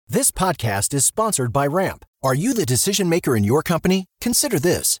This podcast is sponsored by Ramp. Are you the decision maker in your company? Consider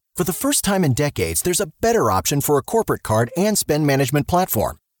this. For the first time in decades, there's a better option for a corporate card and spend management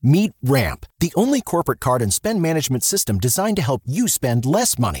platform. Meet Ramp, the only corporate card and spend management system designed to help you spend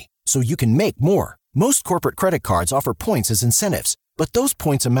less money so you can make more. Most corporate credit cards offer points as incentives, but those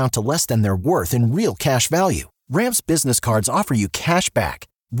points amount to less than their worth in real cash value. Ramp's business cards offer you cash back,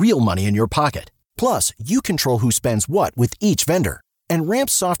 real money in your pocket. Plus, you control who spends what with each vendor. And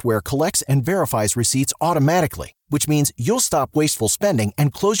Ramp's software collects and verifies receipts automatically, which means you'll stop wasteful spending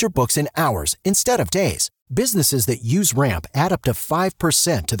and close your books in hours instead of days. Businesses that use Ramp add up to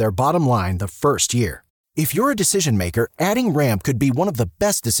 5% to their bottom line the first year. If you're a decision maker, adding Ramp could be one of the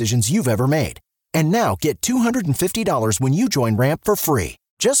best decisions you've ever made. And now get $250 when you join Ramp for free.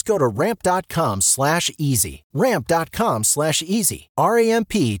 Just go to ramp.com/easy. Ramp.com/easy.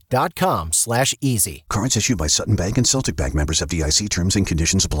 RAMP.com/easy. Cards issued by Sutton Bank and Celtic Bank, members, FDIC. Terms and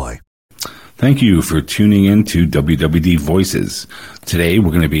conditions apply. Thank you for tuning in to WWD Voices. Today we're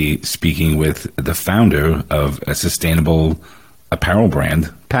going to be speaking with the founder of a sustainable apparel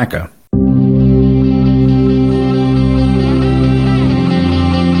brand, Paka.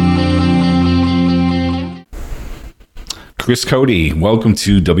 Chris Cody, welcome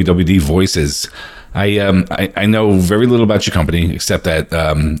to WWD Voices. I know very little about your company except that,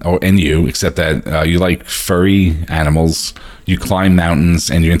 except that you like furry animals, you climb mountains,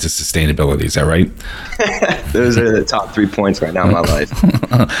 and you're into sustainability. Is that right? Those are the top 3 points right now in my life.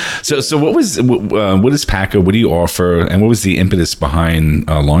 So what is Paka? What do you offer? And what was the impetus behind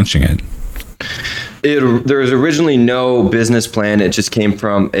launching it? There was originally no business plan. It just came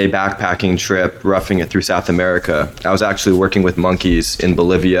from a backpacking trip, roughing it through South America. I was actually working with monkeys in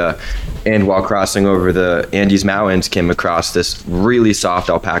Bolivia, and while crossing over the Andes Mountains, came across this really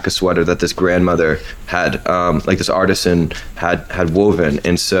soft alpaca sweater that this grandmother had, like this artisan had woven.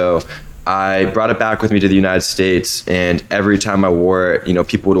 And so I brought it back with me to the United States, and every time I wore it,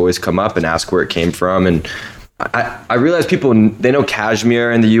 people would always come up and ask where it came from. And I realized people, they know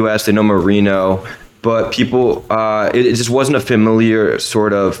cashmere in the US, they know merino, but people, it just wasn't a familiar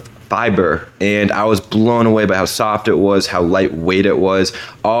sort of fiber. And I was blown away by how soft it was, how lightweight it was,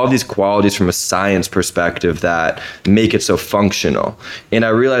 all of these qualities from a science perspective that make it so functional. And I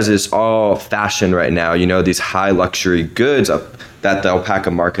realized it's all fashion right now, these high luxury goods that the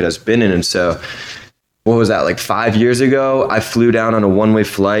alpaca market has been in. And so what was that, like 5 years ago? I flew down on a one-way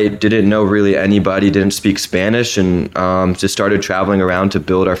flight, didn't know really anybody, didn't speak Spanish, and just started traveling around to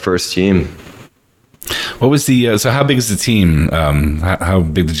build our first team. What was so how big is the team? How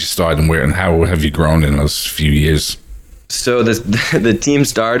big did you start, and how have you grown in those few years? So the team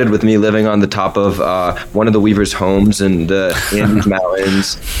started with me living on the top of one of the weavers' homes in the Andes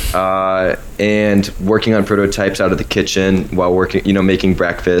Mountains, and working on prototypes out of the kitchen while making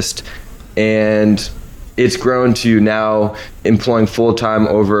breakfast. And it's grown to now employing full-time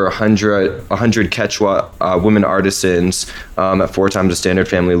over 100 Quechua women artisans at 4 times the standard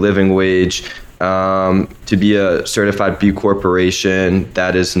family living wage, to be a certified B Corporation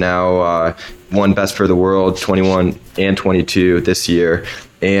that is now won Best for the World 21 and 22 this year.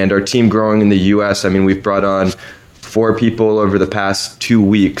 And our team growing in the US, we've brought on 4 people over the past 2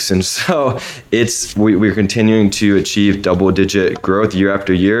 weeks. And so we're continuing to achieve double-digit growth year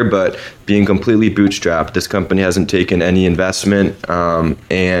after year, but being completely bootstrapped. This company hasn't taken any investment,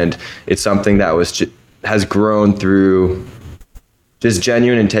 and it's something that has grown through just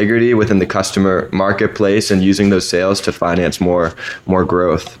genuine integrity within the customer marketplace and using those sales to finance more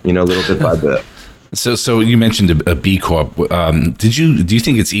growth, little bit by bit. So you mentioned a B Corp. Do you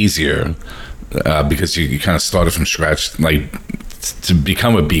think it's easier because you kind of started from scratch, like to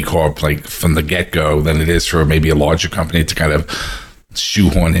become a B Corp, like from the get-go, than it is for maybe a larger company to kind of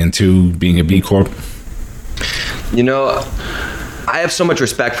shoehorn into being a B Corp? I have so much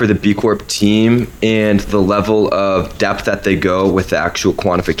respect for the B Corp team and the level of depth that they go with the actual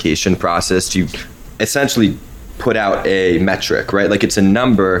quantification process to essentially put out a metric, right? Like it's a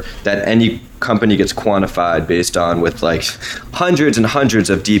number that any company gets quantified based on with like hundreds and hundreds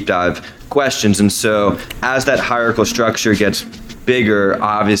of deep dive questions. And so as that hierarchical structure gets bigger,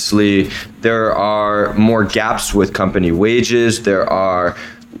 obviously there are more gaps with company wages. There are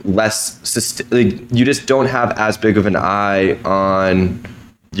you just don't have as big of an eye on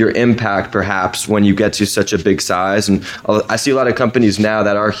your impact perhaps when you get to such a big size. And I see a lot of companies now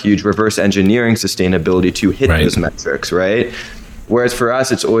that are huge reverse engineering sustainability to hit those metrics, right? Whereas for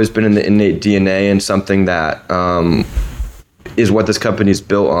us, it's always been in the innate DNA and something that is what this company is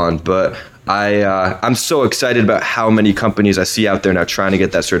built on. But I'm so excited about how many companies I see out there now trying to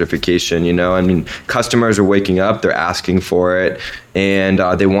get that certification. I mean, customers are waking up, they're asking for it, and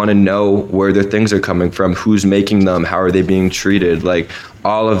they want to know where their things are coming from, who's making them, how are they being treated. Like,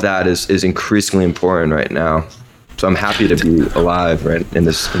 all of that is increasingly important right now. So I'm happy to be alive right in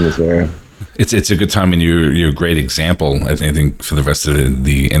this area. It's a good time, and you're a great example, I think, for the rest of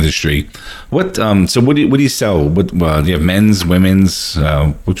the industry. What do you sell? What do you have? Men's, women's?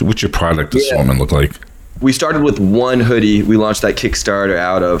 What's your product assortment look like? We started with one hoodie. We launched that Kickstarter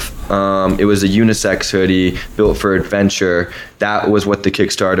out of. It was a unisex hoodie built for adventure. That was what the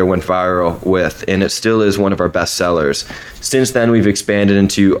Kickstarter went viral with, and it still is one of our best sellers. Since then, we've expanded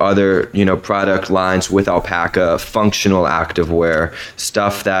into other, product lines with alpaca, functional activewear,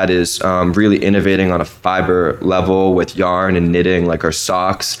 stuff that is really innovating on a fiber level with yarn and knitting, like our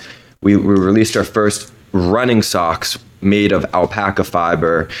socks. We released our first running socks made of alpaca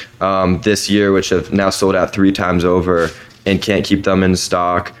fiber this year, which have now sold out 3 times over and can't keep them in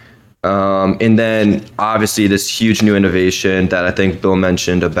stock. And then obviously this huge new innovation that I think Bill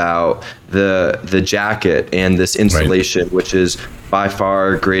mentioned about the jacket and this insulation, right, which is by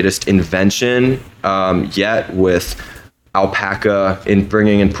far greatest invention yet, with alpaca in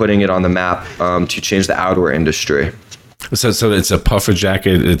bringing and putting it on the map to change the outerwear industry. So it's a puffer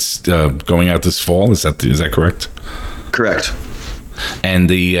jacket. It's going out this fall. Is that correct? Correct. And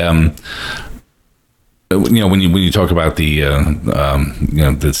the when you talk about the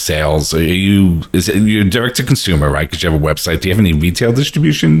the sales, you're direct to consumer, right? Because you have a website. Do you have any retail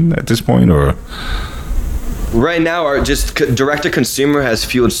distribution at this point, or? Right now, our just direct to consumer has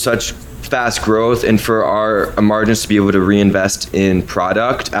fueled such fast growth, and for our margins to be able to reinvest in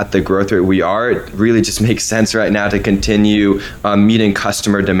product at the growth rate we are, it really just makes sense right now to continue meeting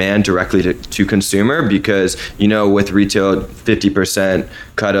customer demand directly to consumer, because with retail 50%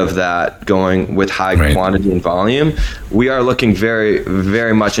 cut of that going with high quantity and volume, we are looking very,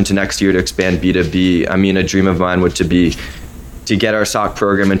 very much into next year to expand B2B. I mean, a dream of mine would to get our sock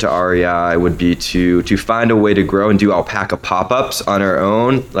program into REI would be to find a way to grow and do alpaca pop-ups on our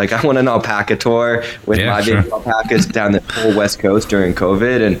own. Like, I want an alpaca tour with baby alpacas down the whole West Coast during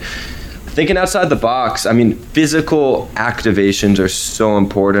COVID. And thinking outside the box, I mean, physical activations are so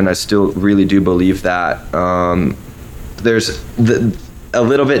important. I still really do believe that there's a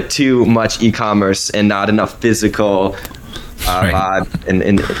little bit too much e-commerce and not enough physical vibe,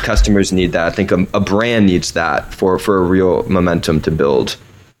 and customers need that. I think a brand needs that for a real momentum to build.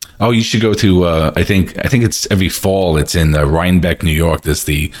 Oh, you should go to I think it's every fall. It's in Rhinebeck, New York. There's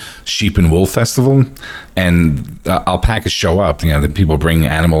the Sheep and Wool Festival, and alpacas show up. The people bring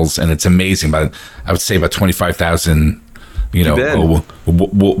animals, and it's amazing. But I would say about 25,000. Wool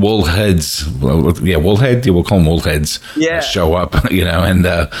heads. Wool head. We'll call them wool heads. Show up. And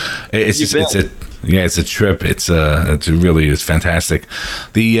it's a trip. It really is fantastic.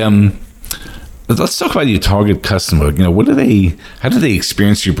 Let's talk about your target customer. How do they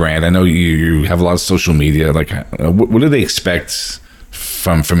experience your brand? I know you have a lot of social media. Like, what do they expect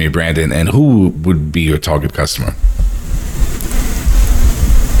from your brand, and who would be your target customer?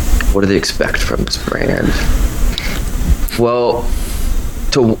 What do they expect from this brand? Well,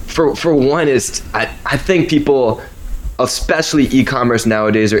 for one, I think people, especially e-commerce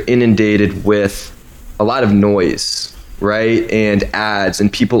nowadays, are inundated with a lot of noise, right? And ads,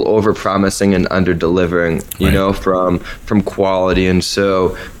 and people over-promising and under-delivering, from quality. And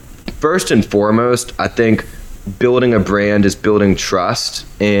so first and foremost, I think building a brand is building trust,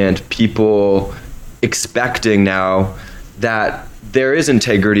 and people expecting now that there is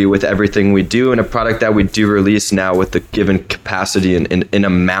integrity with everything we do, and a product that we do release now with the given capacity and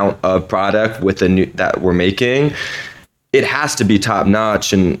amount of product with the new that we're making, it has to be top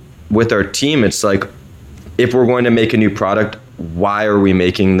notch. And with our team, it's like, if we're going to make a new product, why are we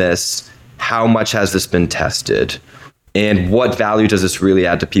making this? How much has this been tested? And what value does this really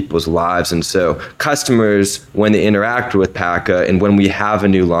add to people's lives? And so customers, when they interact with Paka and when we have a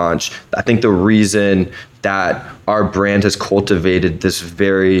new launch, I think the reason that our brand has cultivated this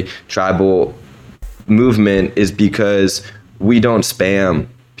very tribal movement is because we don't spam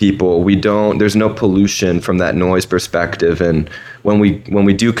people. There's no pollution from that noise perspective. And when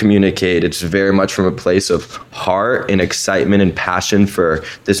we do communicate, it's very much from a place of heart and excitement and passion for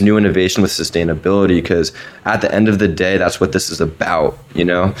this new innovation with sustainability, because at the end of the day, that's what this is about.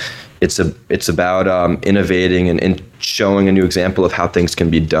 It's about innovating and showing a new example of how things can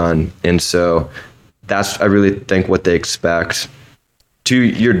be done. And so that's, I really think, what they expect. To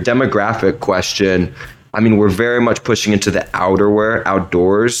your demographic question, I mean, we're very much pushing into the outerwear,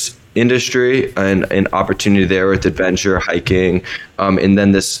 outdoors industry, and an opportunity there with adventure, hiking, and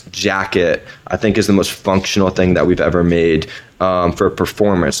then this jacket I think is the most functional thing that we've ever made for a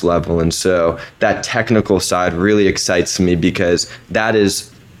performance level. And so that technical side really excites me, because that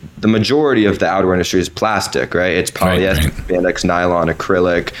is the majority of the outerwear industry is plastic, right? It's polyester, spandex, nylon,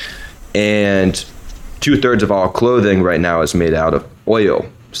 acrylic, and 2/3 of all clothing right now is made out of oil,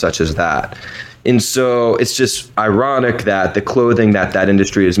 such as that. And so it's just ironic that the clothing that that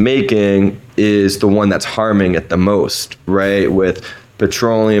industry is making is the one that's harming it the most, right? With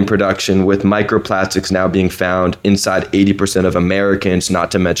petroleum production, with microplastics now being found inside 80% of Americans,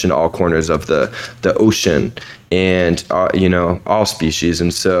 not to mention all corners of the ocean and, all species.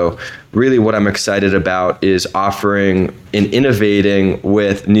 And so really what I'm excited about is offering and innovating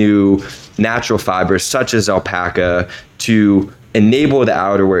with new natural fibers such as alpaca to enable the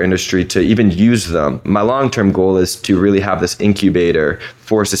outerwear industry to even use them. My long-term goal is to really have this incubator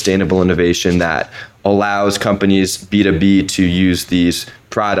for sustainable innovation that allows companies B2B to use these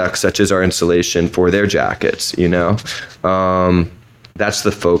products, such as our insulation, for their jackets. That's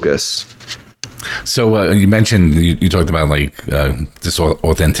the focus. So you mentioned, you talked about this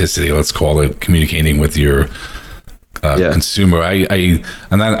authenticity, let's call it, communicating with your consumer.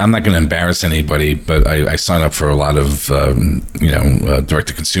 I'm not going to embarrass anybody, but I sign up for a lot of direct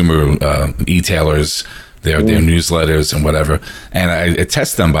to consumer e-tailers, their newsletters and whatever, and I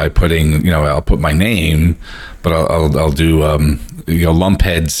test them by putting, I'll put my name, but I'll do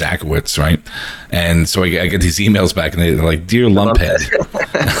Lumphead Zakowicz, right? And so I get these emails back, and they're like, "Dear Lumphead,"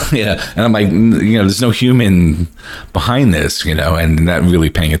 yeah, and I'm like, there's no human behind this, and not really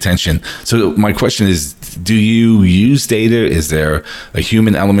paying attention. So my question is, do you use data? Is there a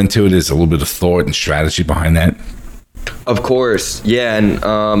human element to it? Is there a little bit of thought and strategy behind that? Of course, yeah,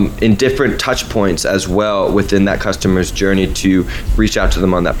 and in different touch points as well within that customer's journey to reach out to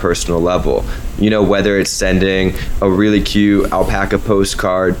them on that personal level. Whether it's sending a really cute alpaca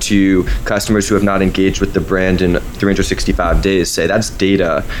postcard to customers who have not engaged with the brand in 365 days, say that's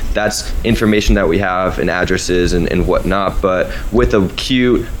data, that's information that we have and addresses and whatnot, but with a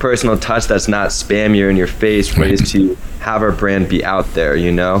cute personal touch that's not spammy or in your face, ways to have our brand be out there,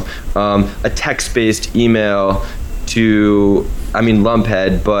 a text-based email to,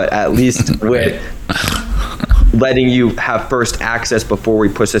 Lumphead, but at least with letting you have first access before we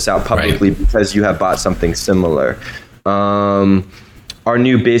push this out publicly, because you have bought something similar. Our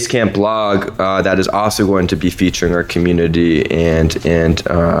new Basecamp blog that is also going to be featuring our community and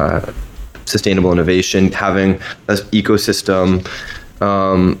sustainable innovation, having an ecosystem.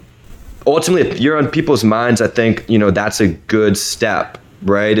 Ultimately, if you're on people's minds, I think that's a good step,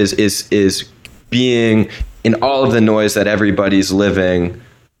 right? Is being in all of the noise that everybody's living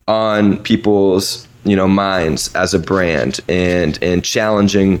on people's minds as a brand, and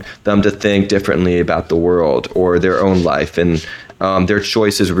challenging them to think differently about the world or their own life, and their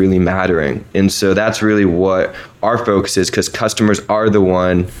choices really mattering. And so that's really what our focus is, because customers are the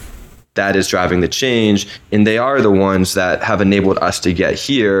one that is driving the change, and they are the ones that have enabled us to get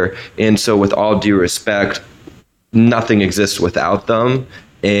here. And so with all due respect, nothing exists without them.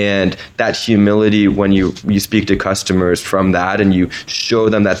 And that humility, when you speak to customers from that, and you show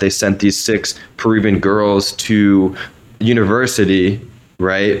them that they sent these 6 Peruvian girls to university,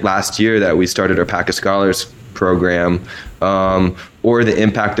 right, last year that we started our Paka Scholars program, or the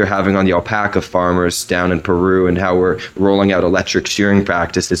impact they're having on the alpaca farmers down in Peru, and how we're rolling out electric shearing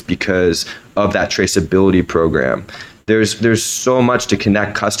practices because of that traceability program. There's so much to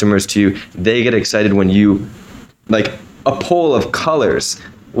connect customers to. They get excited when you, a poll of colors.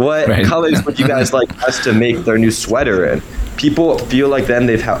 What colors would you guys like us to make their new sweater in? People feel like then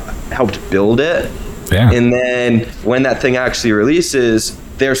they've helped build it. Yeah. And then when that thing actually releases,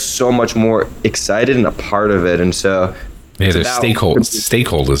 they're so much more excited and a part of it. And so there's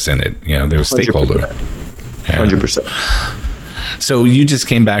stakeholders in it. They're a stakeholder. 100%. So you just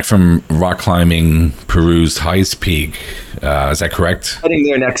came back from rock climbing Peru's highest peak. Is that correct?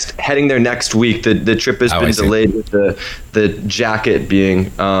 Heading there next week. The trip has been delayed with the jacket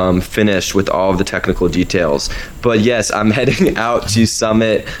being finished with all of the technical details. But yes, I'm heading out to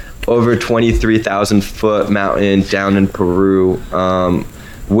summit over 23,000 foot mountain down in Peru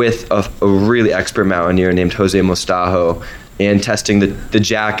with a really expert mountaineer named Jose Mostajo, and testing the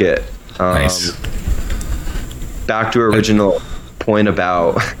jacket. Nice. Back to original point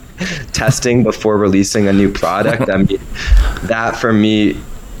about testing before releasing a new product. That for me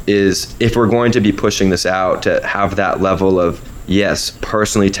is, if we're going to be pushing this out, to have that level of, yes,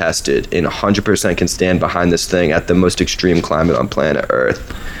 personally tested and 100% can stand behind this thing at the most extreme climate on planet Earth,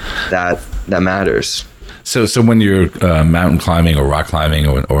 that matters. So when you're mountain climbing or rock climbing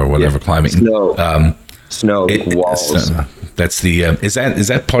or whatever climbing, snow walls. That's the is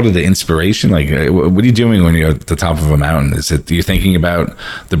that part of the inspiration? Like, what are you doing when you're at the top of a mountain? Are you thinking about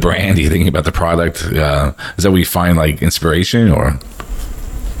the brand? Are you thinking about the product? Is that where you find like inspiration? Or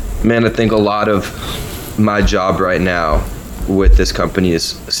man, I think a lot of my job right now with this company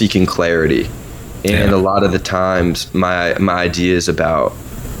is seeking clarity, and a lot of the times my ideas about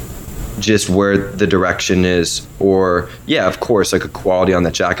just where the direction is, or of course, like a quality on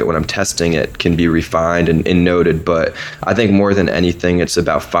that jacket when I'm testing it can be refined and noted, but I think more than anything it's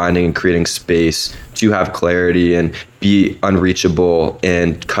about finding and creating space to have clarity and be unreachable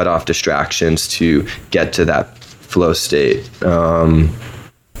and cut off distractions to get to that flow state.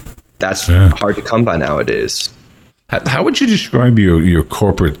 That's hard to come by nowadays. How would you describe your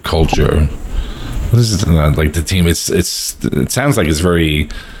corporate culture? What is it like, the team? It sounds like it's very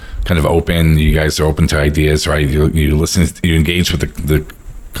kind of open. You guys are open to ideas, right? You listen, you engage with the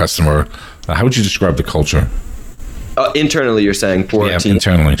customer. How would you describe the culture? Internally, you're saying for a team?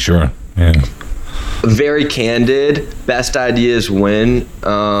 Internally, sure. Yeah. Very candid, best ideas win,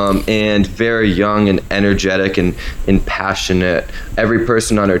 and very young and energetic and passionate. Every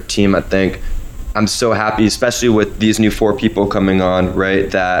person on our team, I think, I'm so happy, especially with these new 4 people coming on, right,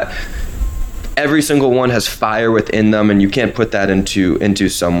 that every single one has fire within them, and you can't put that into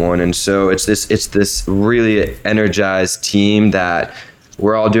someone. And so it's this really energized team that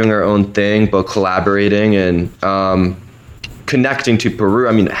we're all doing our own thing, but collaborating and connecting to Peru.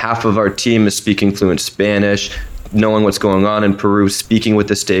 I mean, half of our team is speaking fluent Spanish, knowing what's going on in Peru, speaking with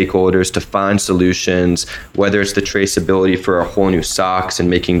the stakeholders to find solutions, whether it's the traceability for our whole new socks and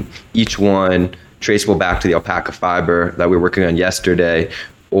making each one traceable back to the alpaca fiber that we were working on yesterday,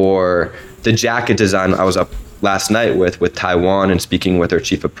 or the jacket design I was up last night with Taiwan and speaking with our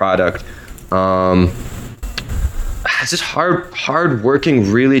chief of product. It's just hard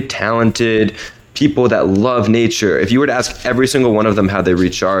working, really talented people that love nature. If you were to ask every single one of them how they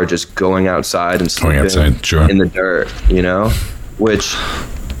recharge, is going outside and sleeping in the dirt, which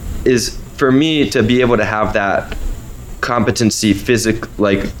is, for me, to be able to have that competency,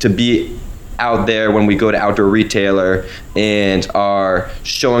 like to be out there when we go to outdoor retailer and are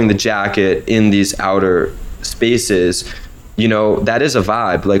showing the jacket in these outer spaces, that is a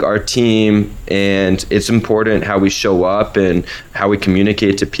vibe, like our team, and it's important how we show up and how we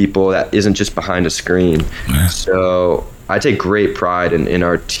communicate to people that isn't just behind a screen. Yeah. So I take great pride in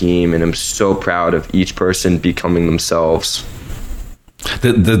our team, and I'm so proud of each person becoming themselves.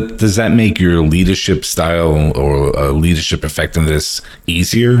 Does that make your leadership style or leadership effectiveness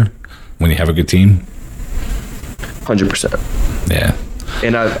easier when you have a good team? 100%. Yeah.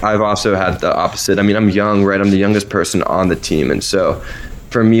 And I've also had the opposite. I mean, I'm young, right? I'm the youngest person on the team. And so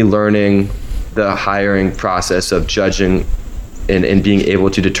for me, learning the hiring process of judging and being able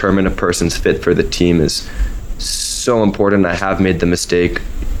to determine a person's fit for the team is so important. I have made the mistake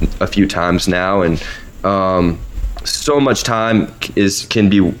a few times now. And so much time can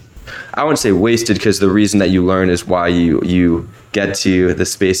be, I wouldn't say wasted, because the reason that you learn is why you get to the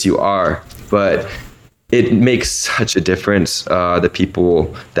space you are. But it makes such a difference, the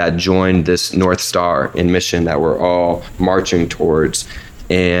people that join this North Star and mission that we're all marching towards.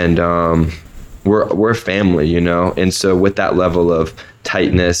 And we're family, And so with that level of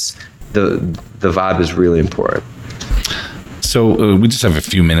tightness, the vibe is really important. So we just have a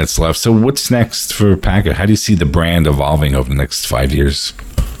few minutes left. So what's next for Paka? How do you see the brand evolving over the next 5 years?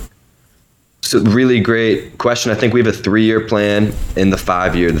 So really great question. I think we have a 3-year plan in the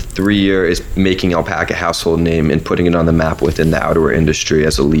 5-year. The 3-year is making alpaca a household name and putting it on the map within the outerwear industry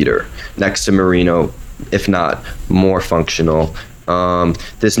as a leader, next to merino, if not more functional.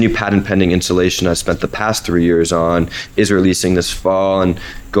 This new patent pending insulation I spent the past 3 years on is releasing this fall and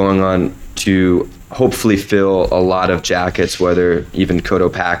going on to hopefully fill a lot of jackets, whether even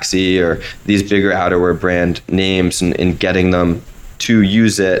Cotopaxi or these bigger outerwear brand names, and getting them to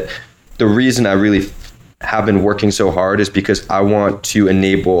use it. The reason I really have been working so hard is because I want to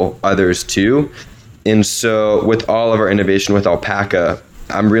enable others too. And so with all of our innovation with alpaca,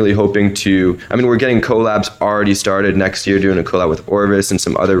 I'm really hoping we're getting collabs already started next year, doing a collab with Orvis and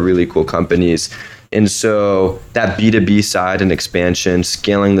some other really cool companies. And so that B2B side and expansion,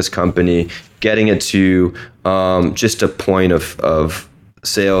 scaling this company, getting it to just a point of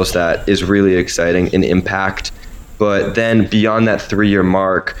sales that is really exciting and impact. But then beyond that 3-year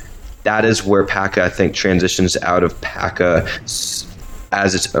mark, that is where Paka, I think, transitions out of Paka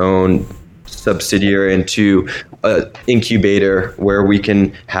as its own subsidiary into an incubator where we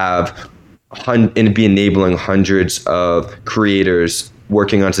can have and be enabling hundreds of creators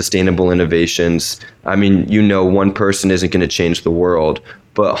working on sustainable innovations. I mean, one person isn't going to change the world,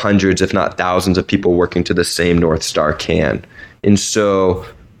 but hundreds, if not thousands of people working to the same North Star can. And so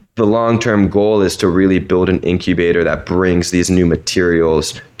the long-term goal is to really build an incubator that brings these new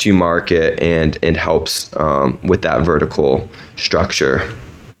materials to market and helps with that vertical structure.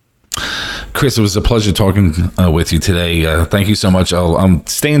 Chris, it was a pleasure talking with you today. Thank you so much. I'll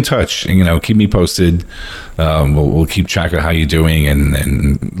stay in touch. Keep me posted. We'll keep track of how you're doing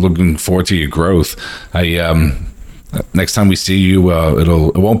and looking forward to your growth. Next time we see you, it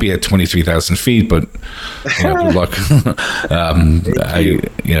won't be at 23,000 feet, but good luck.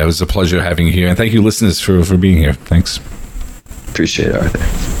 It was a pleasure having you here, and thank you, listeners, for being here. Thanks. Appreciate it, Arthur.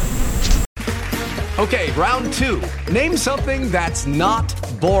 Okay, round 2. Name something that's not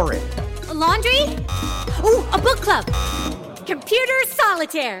boring. A laundry? Ooh, a book club. Computer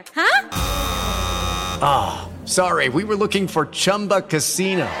solitaire, huh? Sorry, we were looking for Chumba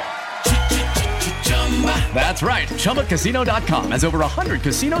Casino. That's right. ChumbaCasino.com has over 100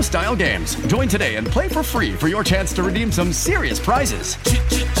 casino-style games. Join today and play for free for your chance to redeem some serious prizes.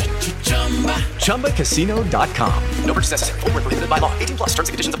 ChumbaCasino.com. No purchase necessary. Void where prohibited by law. 18+ terms and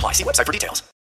conditions apply. See website for details.